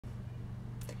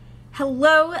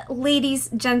Hello, ladies,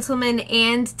 gentlemen,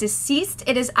 and deceased.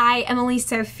 It is I, Emily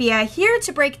Sophia, here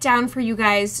to break down for you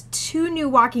guys two new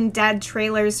Walking Dead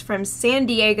trailers from San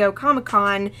Diego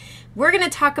Comic-Con. We're going to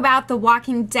talk about the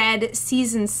Walking Dead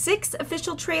Season 6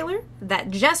 official trailer that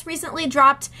just recently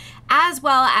dropped, as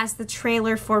well as the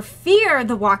trailer for Fear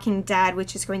the Walking Dead,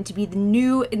 which is going to be the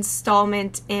new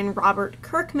installment in Robert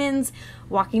Kirkman's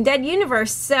Walking Dead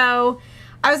universe. So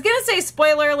I was gonna say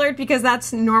spoiler alert because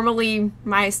that's normally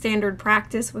my standard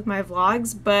practice with my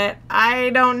vlogs, but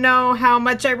I don't know how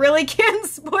much I really can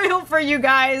spoil for you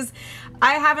guys.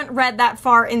 I haven't read that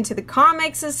far into the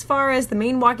comics as far as the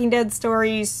main Walking Dead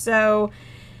stories, so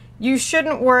you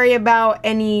shouldn't worry about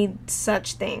any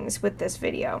such things with this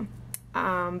video.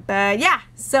 But yeah,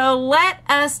 so let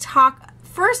us talk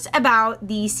first about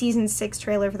the Season 6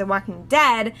 trailer for The Walking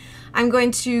Dead. I'm going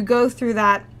to go through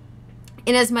that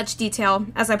in as much detail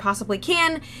as I possibly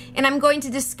can, and I'm going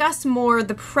to discuss more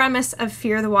the premise of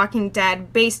Fear the Walking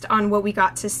Dead based on what we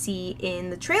got to see in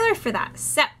the trailer for that.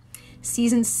 So,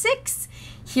 Season 6,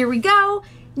 here we go.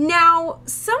 Now,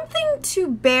 something to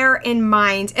bear in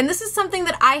mind, and this is something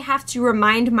that I have to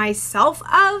remind myself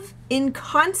of in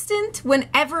constant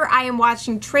whenever I am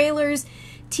watching trailers,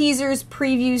 teasers,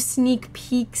 previews, sneak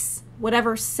peeks,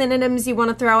 whatever synonyms you want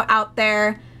to throw out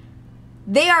there,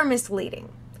 they are misleading.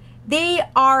 They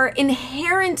are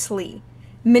inherently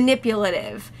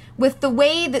manipulative with the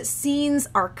way that scenes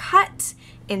are cut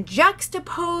and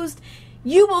juxtaposed.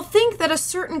 You will think that a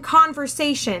certain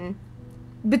conversation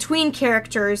between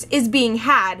characters is being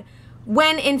had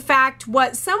when in fact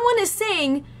what someone is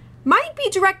saying might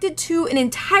be directed to an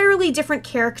entirely different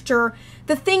character.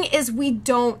 The thing is, we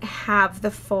don't have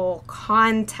the full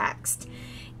context.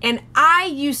 And I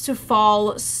used to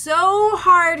fall so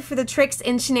hard for the tricks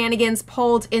and shenanigans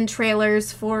pulled in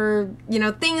trailers for, you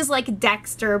know, things like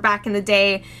Dexter back in the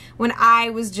day when I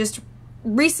was just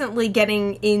recently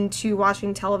getting into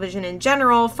watching television in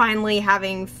general, finally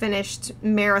having finished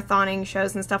marathoning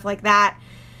shows and stuff like that,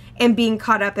 and being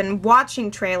caught up and watching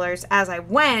trailers as I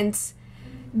went.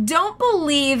 Don't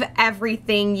believe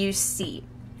everything you see,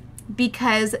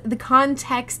 because the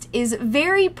context is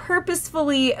very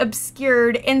purposefully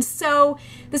obscured, and so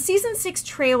the Season 6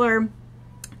 trailer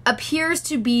appears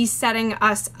to be setting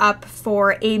us up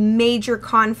for a major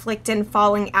conflict and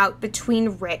falling out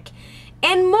between Rick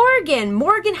and Morgan.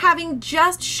 Morgan having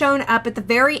just shown up at the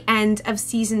very end of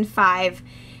Season 5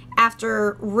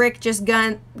 after Rick just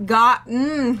words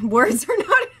are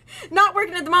not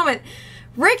working at the moment.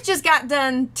 Rick just got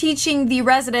done teaching the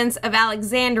residents of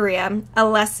Alexandria a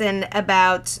lesson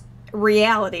about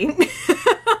reality.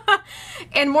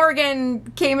 And Morgan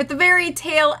came at the very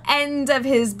tail end of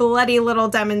his bloody little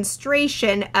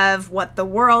demonstration of what the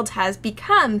world has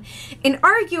become. And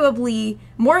arguably,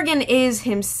 Morgan is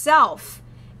himself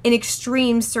an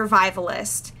extreme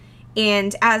survivalist.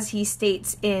 And as he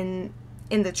states in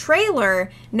the trailer,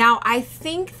 now I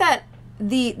think that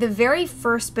the very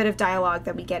first bit of dialogue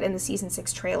that we get in the Season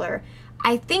 6 trailer,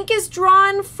 I think is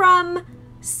drawn from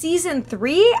Season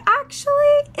 3,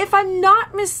 actually. If I'm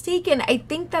not mistaken, I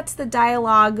think that's the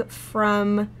dialogue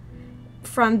from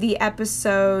the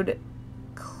episode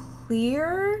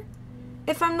Clear.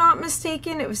 If I'm not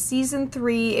mistaken, it was Season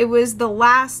 3. It was the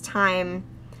last time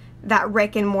that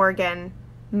Rick and Morgan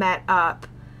met up.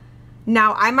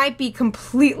 Now, I might be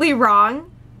completely wrong,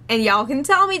 and y'all can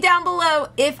tell me down below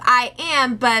if I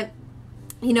am, but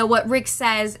you know what Rick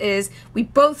says is, we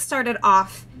both started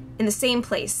off in the same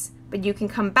place, but you can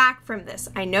come back from this.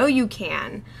 I know you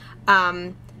can.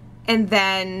 And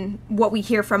then what we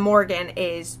hear from Morgan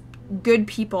is, good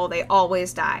people, they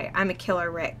always die. I'm a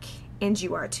killer, Rick, and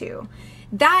you are too.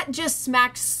 That just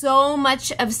smacked so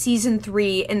much of Season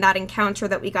 3 in that encounter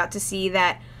that we got to see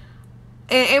that,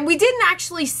 and we didn't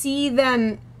actually see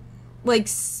them like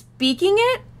speaking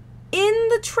it in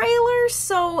the trailer,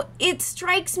 so it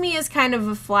strikes me as kind of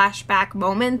a flashback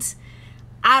moment.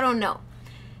 I don't know.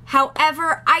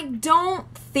 However, I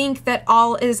don't think that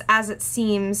all is as it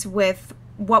seems with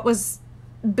what was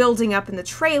building up in the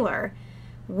trailer,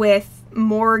 with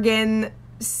Morgan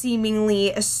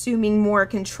seemingly assuming more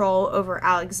control over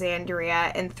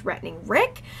Alexandria and threatening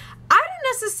Rick. I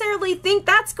don't necessarily think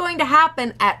that's going to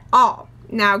happen at all.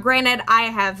 Now, granted, I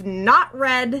have not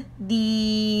read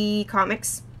the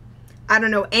comics. I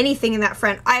don't know anything in that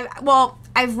front.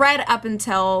 I've read up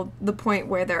until the point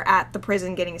where they're at the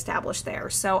prison getting established there,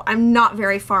 so I'm not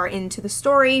very far into the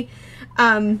story.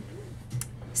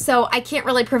 So I can't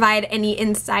really provide any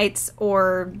insights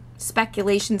or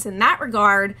speculations in that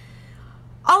regard.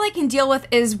 All I can deal with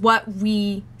is what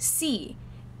we see.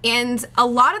 And a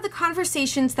lot of the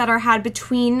conversations that are had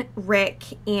between Rick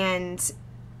and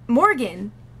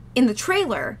Morgan in the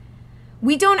trailer,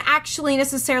 we don't actually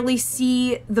necessarily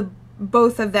see the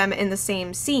both of them in the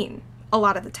same scene a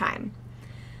lot of the time.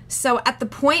 So at the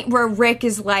point where Rick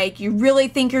is like, you really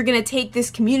think you're gonna take this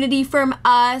community from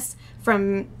us,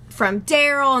 from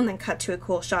Daryl, and then cut to a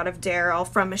cool shot of Daryl,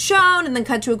 from Michonne, and then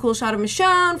cut to a cool shot of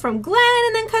Michonne, from Glenn,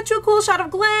 and then cut to a cool shot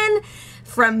of Glenn,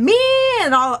 from me,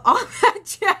 and all that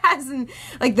jazz, and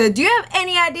like do you have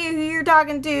any idea who you're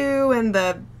talking to, and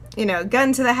the, you know,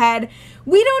 gun to the head.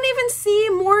 We don't even see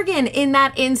Morgan in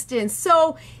that instance.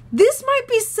 So this might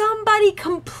be somebody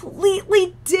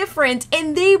completely different,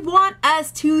 and they want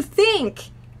us to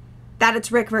think that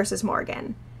it's Rick versus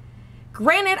Morgan.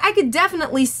 Granted, I could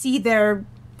definitely see there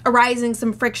arising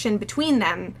some friction between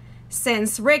them,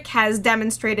 since Rick has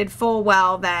demonstrated full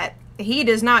well that he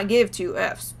does not give two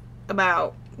Fs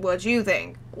about what you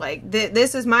think. Like,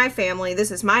 this is my family,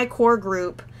 this is my core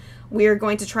group. We are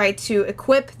going to try to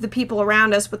equip the people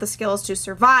around us with the skills to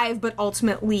survive, but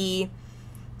ultimately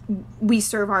we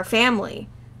serve our family.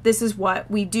 This is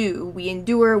what we do. We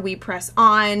endure, we press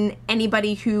on.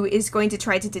 Anybody who is going to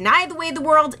try to deny the way the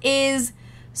world is,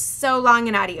 so long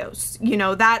and adios. You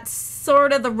know, that's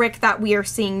sort of the Rick that we are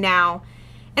seeing now.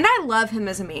 And I love him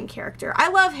as a main character. I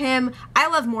love him. I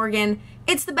love Morgan.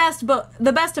 It's the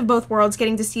best of both worlds,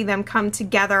 getting to see them come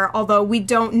together, although we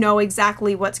don't know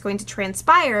exactly what's going to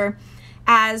transpire,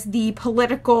 as the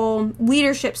political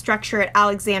leadership structure at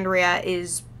Alexandria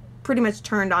is pretty much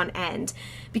turned on end.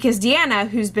 Because Deanna,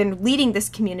 who's been leading this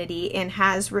community and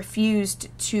has refused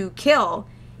to kill,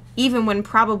 even when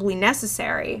probably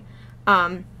necessary,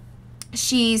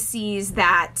 she sees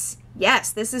that,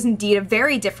 yes, this is indeed a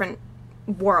very different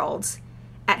world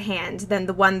at hand than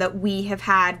the one that we have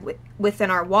had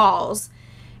within our walls.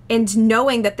 And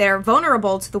knowing that they're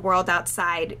vulnerable to the world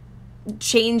outside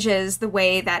changes the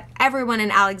way that everyone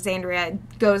in Alexandria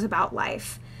goes about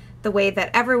life. The way that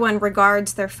everyone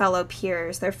regards their fellow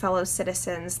peers, their fellow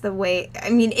citizens, the way, I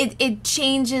mean, it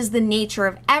changes the nature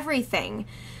of everything.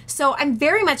 So I'm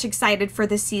very much excited for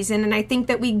this season, and I think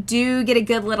that we do get a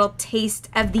good little taste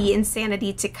of the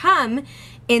insanity to come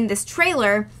in this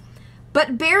trailer.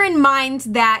 But bear in mind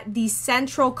that the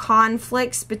central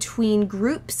conflicts between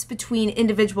groups, between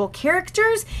individual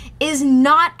characters, is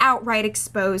not outright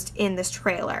exposed in this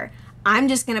trailer. I'm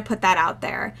just going to put that out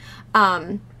there.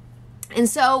 And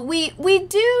so we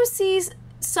do see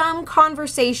some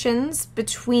conversations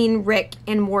between Rick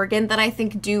and Morgan that I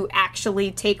think do actually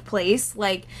take place.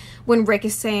 Like when Rick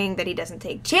is saying that he doesn't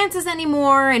take chances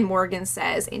anymore, and Morgan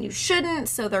says, and you shouldn't.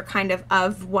 So they're kind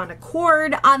of one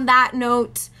accord on that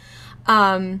note.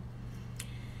 And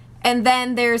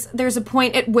then there's a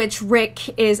point at which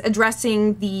Rick is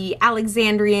addressing the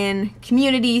Alexandrian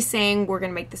community, saying, we're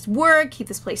going to make this work, keep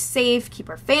this place safe, keep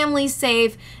our families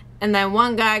safe. And then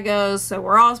one guy goes, so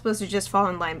we're all supposed to just fall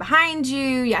in line behind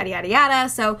you, yada, yada, yada.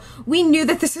 So we knew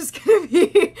that this was going to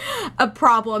be a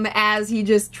problem, as he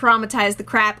just traumatized the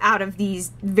crap out of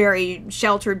these very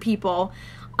sheltered people.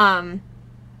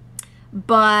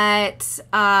 But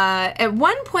at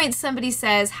one point somebody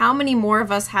says, how many more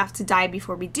of us have to die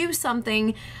before we do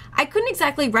something? I couldn't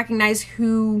exactly recognize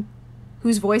whose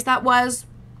voice that was.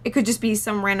 It could just be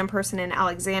some random person in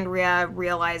Alexandria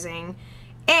realizing,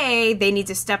 A, they need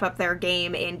to step up their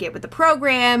game and get with the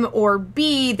program, or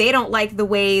B, they don't like the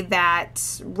way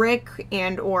that Rick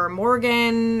and or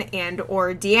Morgan and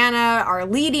or Deanna are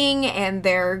leading, and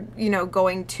they're, you know,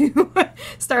 going to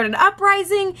start an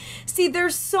uprising. See,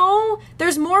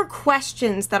 there's more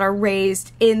questions that are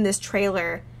raised in this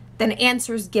trailer than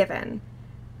answers given.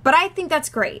 But I think that's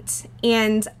great,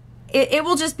 and it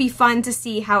will just be fun to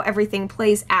see how everything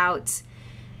plays out.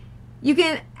 You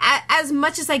can, as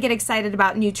much as I get excited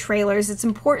about new trailers, it's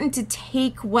important to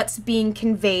take what's being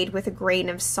conveyed with a grain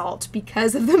of salt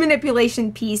because of the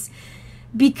manipulation piece,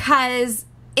 because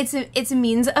it's a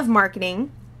means of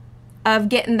marketing, of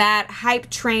getting that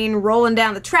hype train rolling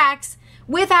down the tracks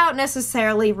without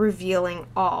necessarily revealing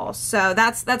all. So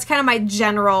that's kind of my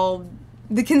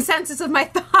the consensus of my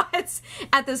thoughts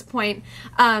at this point.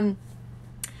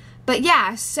 But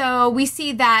yeah, so we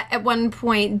see that at one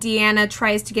point Deanna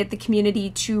tries to get the community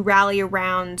to rally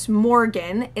around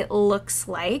Morgan, it looks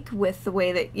like, with the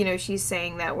way that, you know, she's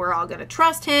saying that we're all going to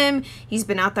trust him. He's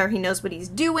been out there, he knows what he's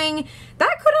doing.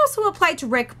 That could also apply to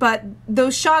Rick, but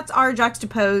those shots are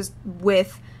juxtaposed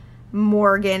with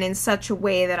Morgan in such a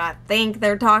way that I think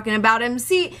they're talking about him.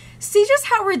 See just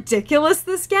how ridiculous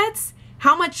this gets?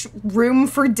 How much room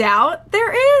for doubt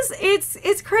there is?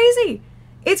 It's crazy.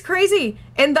 It's crazy.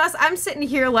 And thus I'm sitting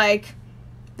here like,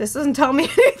 this doesn't tell me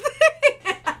anything.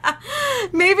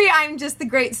 Maybe I'm just the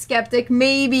great skeptic.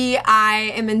 Maybe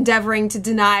I am endeavoring to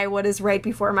deny what is right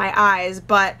before my eyes,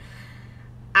 but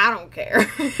I don't care.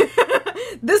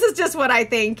 This is just what I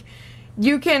think.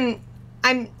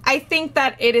 I think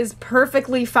that it is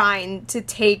perfectly fine to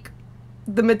take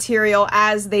the material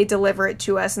as they deliver it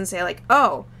to us and say like,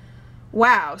 oh,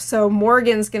 wow, so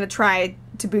Morgan's gonna try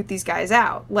to boot these guys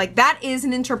out. Like, that is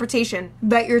an interpretation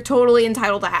that you're totally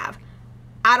entitled to have.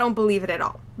 I don't believe it at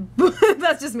all.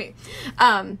 That's just me.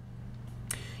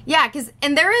 Yeah,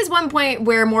 and there is one point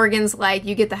where Morgan's like,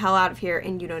 you get the hell out of here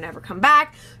and you don't ever come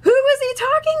back. Who is he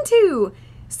talking to?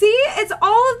 See, it's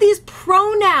all of these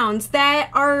pronouns that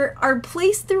are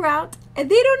placed throughout, and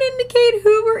they don't indicate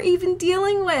who we're even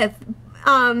dealing with.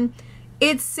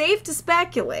 It's safe to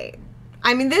speculate.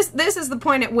 I mean, this is the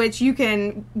point at which you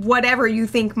can, whatever you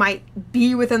think might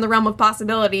be within the realm of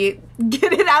possibility,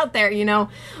 get it out there, you know?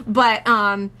 But,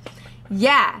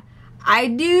 yeah, I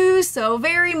do so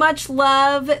very much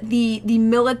love the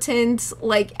militant,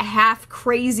 like,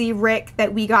 half-crazy Rick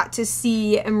that we got to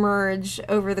see emerge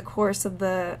over the course of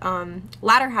the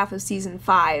latter half of Season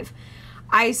 5.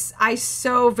 I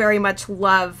so very much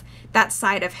love that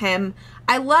side of him.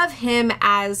 I love him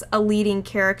as a leading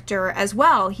character as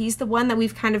well. He's the one that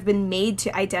we've kind of been made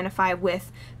to identify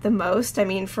with the most. I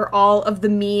mean, for all of the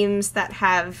memes that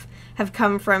have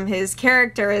come from his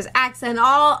character, his accent,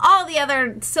 all the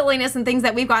other silliness and things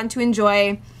that we've gotten to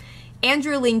enjoy,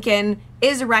 Andrew Lincoln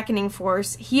is a reckoning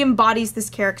force. He embodies this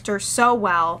character so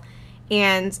well,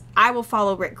 and I will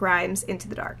follow Rick Grimes into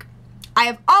the dark. I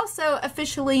have also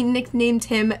officially nicknamed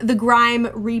him the Grime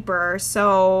Reaper,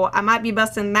 so I might be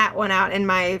busting that one out in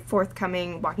my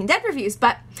forthcoming Walking Dead reviews.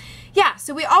 But yeah,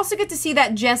 so we also get to see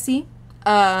that Jessie,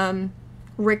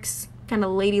 Rick's kind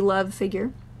of lady love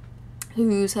figure,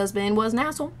 whose husband was an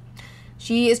asshole.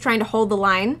 She is trying to hold the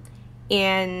line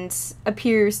and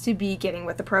appears to be getting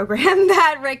with the program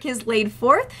that Rick has laid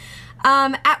forth.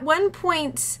 At one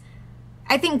point,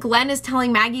 I think Glenn is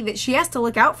telling Maggie that she has to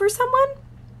look out for someone.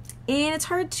 And it's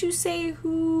hard to say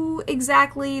who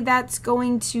exactly that's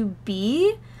going to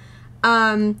be.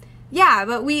 Yeah,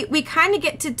 but we kind of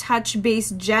get to touch base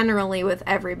generally with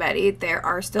everybody. There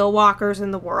are still walkers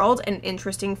in the world and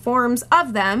interesting forms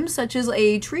of them, such as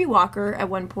a tree walker at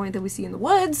one point that we see in the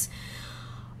woods.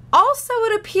 Also,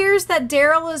 it appears that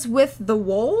Daryl is with the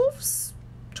wolves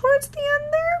towards the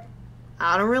end there.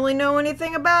 I don't really know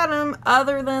anything about him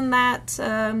other than that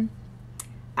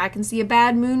I can see a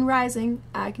bad moon rising.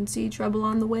 I can see trouble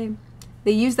on the way.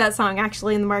 They used that song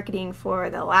actually in the marketing for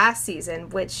the last season,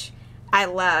 which I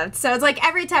loved. So it's like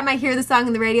every time I hear the song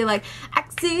on the radio, like, I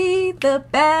see the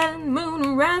bad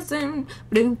moon rising,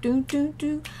 do do do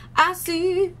do. I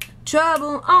see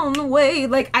trouble on the way.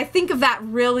 Like, I think of that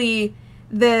really,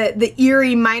 the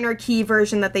eerie minor key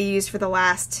version that they used for the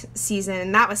last season,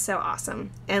 and that was so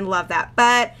awesome, and love that.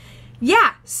 But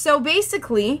yeah, so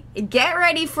basically, get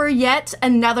ready for yet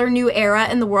another new era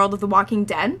in the world of The Walking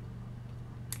Dead.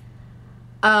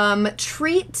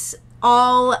 Treat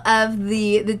all of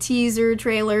the teaser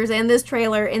trailers and this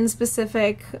trailer in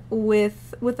specific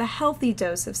with a healthy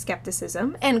dose of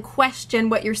skepticism and question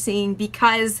what you're seeing,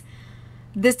 because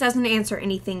this doesn't answer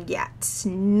anything yet.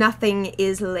 Nothing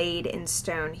is laid in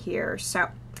stone here, so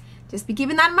just be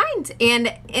keeping that in mind.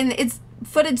 And it's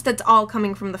footage that's all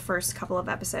coming from the first couple of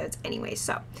episodes anyway,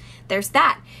 so there's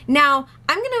that. Now,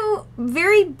 I'm going to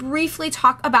very briefly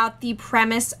talk about the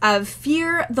premise of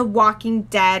Fear the Walking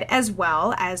Dead as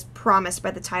well, as promised by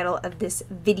the title of this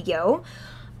video.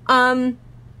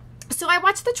 So I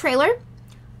watched the trailer.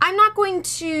 I'm not going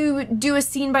to do a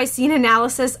scene-by-scene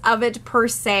analysis of it per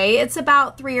se. It's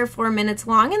about 3 or 4 minutes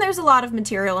long, and there's a lot of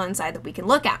material inside that we can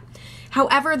look at.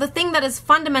 However, the thing that is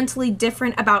fundamentally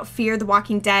different about Fear the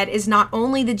Walking Dead is not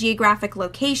only the geographic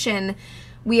location,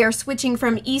 we are switching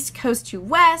from East Coast to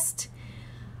West,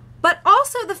 but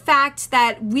also the fact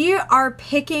that we are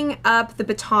picking up the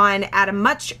baton at a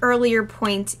much earlier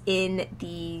point in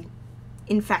the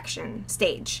infection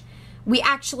stage. We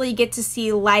actually get to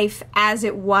see life as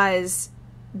it was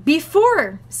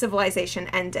before civilization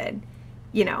ended,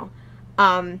 you know.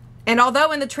 And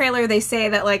although in the trailer they say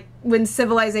that, like, when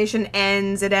civilization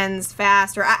ends, it ends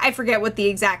fast, or I forget what the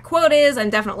exact quote is, I'm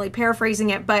definitely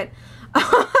paraphrasing it, but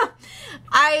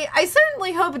I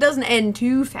certainly hope it doesn't end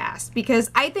too fast,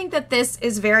 because I think that this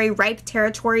is very ripe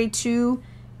territory to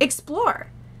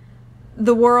explore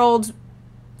the world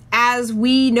as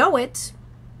we know it,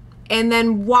 and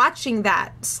then watching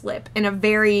that slip in a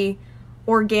very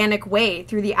organic way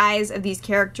through the eyes of these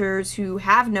characters who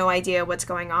have no idea what's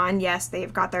going on. Yes,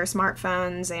 they've got their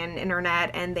smartphones and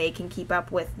internet, and they can keep up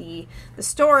with the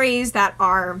stories that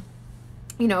are,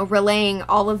 you know, relaying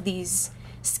all of these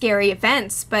scary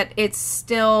events, but it's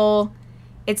still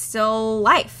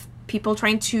life. People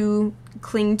trying to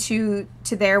cling to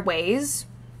their ways,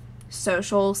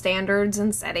 social standards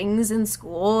and settings in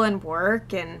school and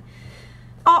work and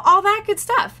all that good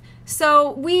stuff.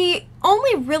 So we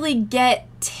only really get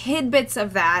tidbits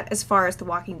of that as far as The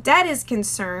Walking Dead is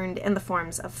concerned in the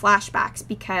forms of flashbacks,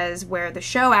 because where the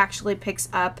show actually picks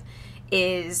up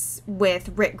is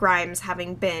with Rick Grimes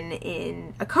having been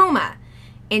in a coma.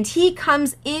 And he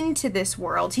comes into this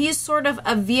world. He is sort of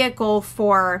a vehicle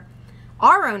for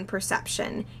our own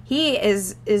perception. He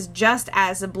is just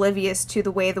as oblivious to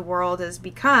the way the world has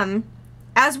become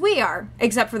as we are,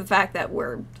 except for the fact that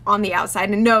we're on the outside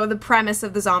and know the premise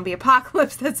of the zombie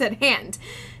apocalypse that's at hand.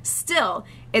 Still,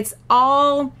 it's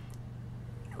all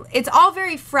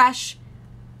very fresh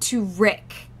to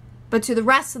Rick, but to the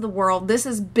rest of the world, this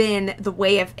has been the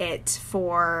way of it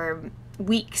for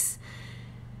weeks.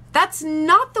 That's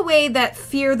not the way that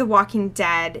Fear the Walking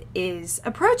Dead is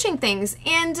approaching things,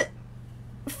 and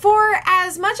for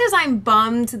as much as I'm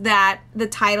bummed that the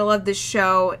title of the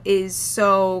show is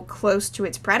so close to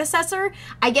its predecessor,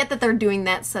 I get that they're doing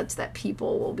that such that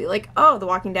people will be like, oh, The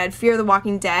Walking Dead, Fear the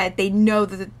Walking Dead. They know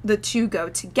that the two go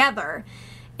together.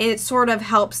 It sort of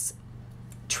helps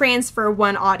transfer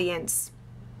one audience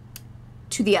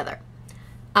to the other,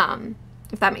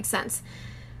 if that makes sense.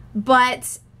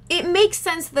 But it makes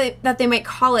sense that they might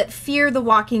call it Fear the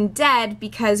Walking Dead,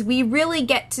 because we really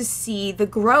get to see the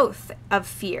growth of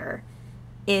fear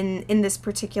in this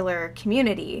particular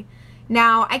community.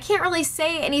 Now, I can't really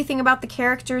say anything about the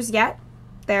characters yet.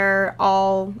 They're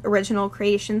all original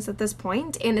creations at this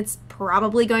point, and it's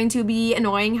probably going to be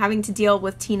annoying having to deal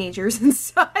with teenagers and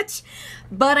such.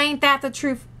 But ain't that the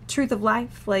truth of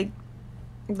life? Like,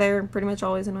 they're pretty much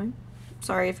always annoying.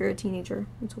 Sorry if you're a teenager.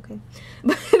 It's okay.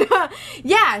 But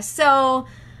yeah, so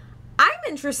I'm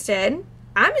interested.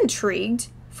 I'm intrigued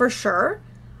for sure.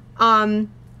 Now,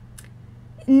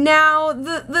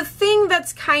 the thing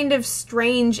that's kind of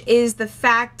strange is the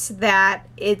fact that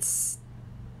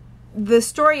the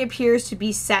story appears to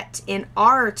be set in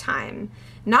our time.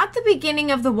 Not the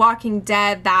beginning of The Walking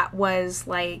Dead that was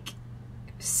like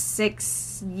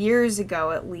 6 years ago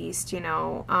at least, you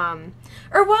know.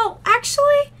 Or well,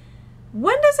 actually,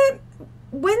 when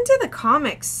do the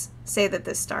comics say that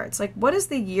this starts? Like, what is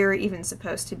the year even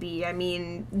supposed to be? I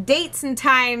mean, dates and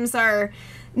times are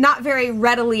not very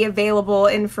readily available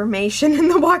information in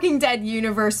the Walking Dead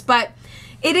universe, but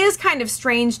it is kind of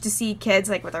strange to see kids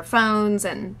like with their phones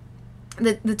and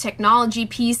the technology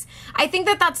piece. I think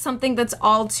that that's something that's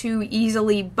all too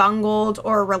easily bungled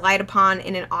or relied upon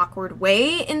in an awkward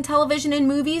way in television and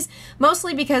movies,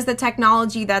 mostly because the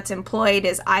technology that's employed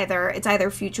is either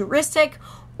futuristic,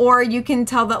 or you can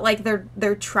tell that like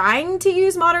they're trying to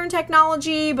use modern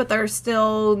technology, but they're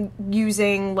still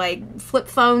using like flip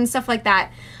phones, stuff like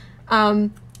that.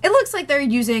 It looks like they're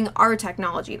using our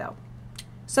technology though.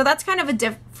 So that's kind of a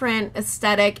different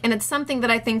aesthetic, and it's something that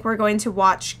I think we're going to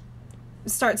watch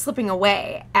start slipping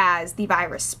away as the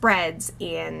virus spreads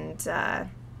and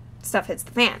stuff hits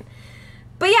the fan.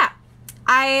 But yeah,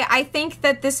 I think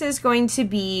that this is going to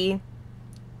be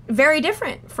very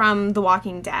different from The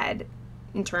Walking Dead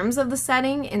in terms of the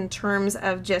setting, in terms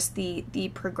of just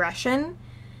the progression.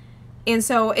 And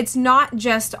so it's not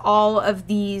just all of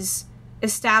these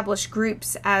established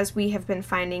groups as we have been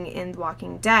finding in The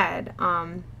Walking Dead,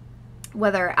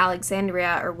 whether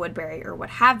Alexandria or Woodbury or what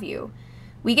have you.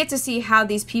 We get to see how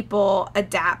these people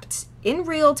adapt in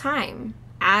real time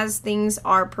as things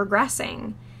are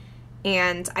progressing.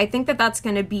 And I think that that's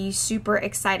going to be super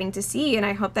exciting to see, and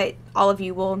I hope that all of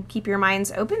you will keep your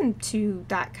minds open to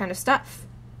that kind of stuff.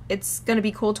 It's going to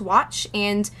be cool to watch,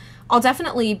 and I'll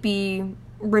definitely be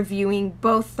reviewing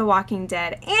both The Walking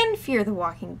Dead and Fear the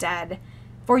Walking Dead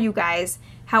for you guys.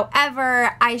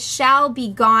 However, I shall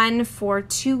be gone for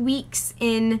 2 weeks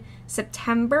in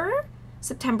September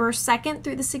 2nd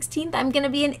through the 16th. I'm going to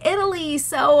be in Italy,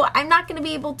 so I'm not going to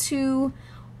be able to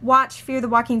watch Fear the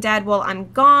Walking Dead while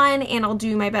I'm gone, and I'll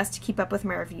do my best to keep up with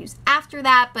my reviews after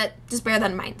that, but just bear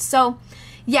that in mind. So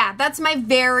yeah, that's my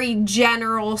very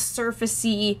general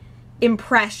surfacey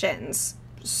impressions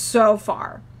so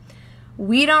far.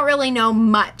 We don't really know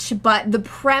much, but the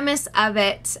premise of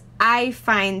it I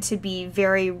find to be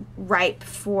very ripe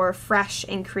for fresh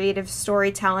and creative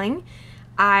storytelling.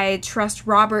 I trust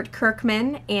Robert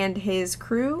Kirkman and his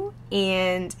crew,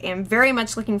 and am very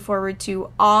much looking forward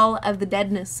to all of the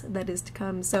deadness that is to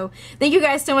come. So thank you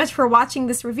guys so much for watching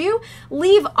this review.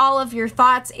 Leave all of your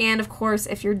thoughts, and of course,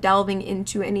 if you're delving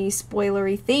into any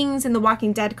spoilery things in the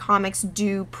Walking Dead comics,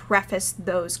 do preface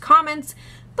those comments,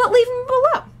 but leave them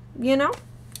below, you know?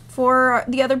 for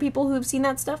the other people who have seen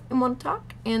that stuff and want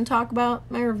to talk about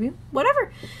my review,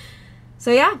 whatever.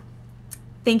 So yeah,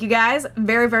 thank you guys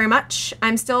very, very much.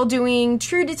 I'm still doing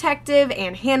True Detective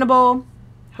and Hannibal,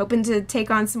 hoping to take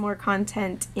on some more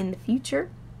content in the future.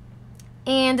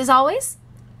 And as always,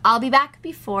 I'll be back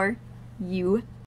before you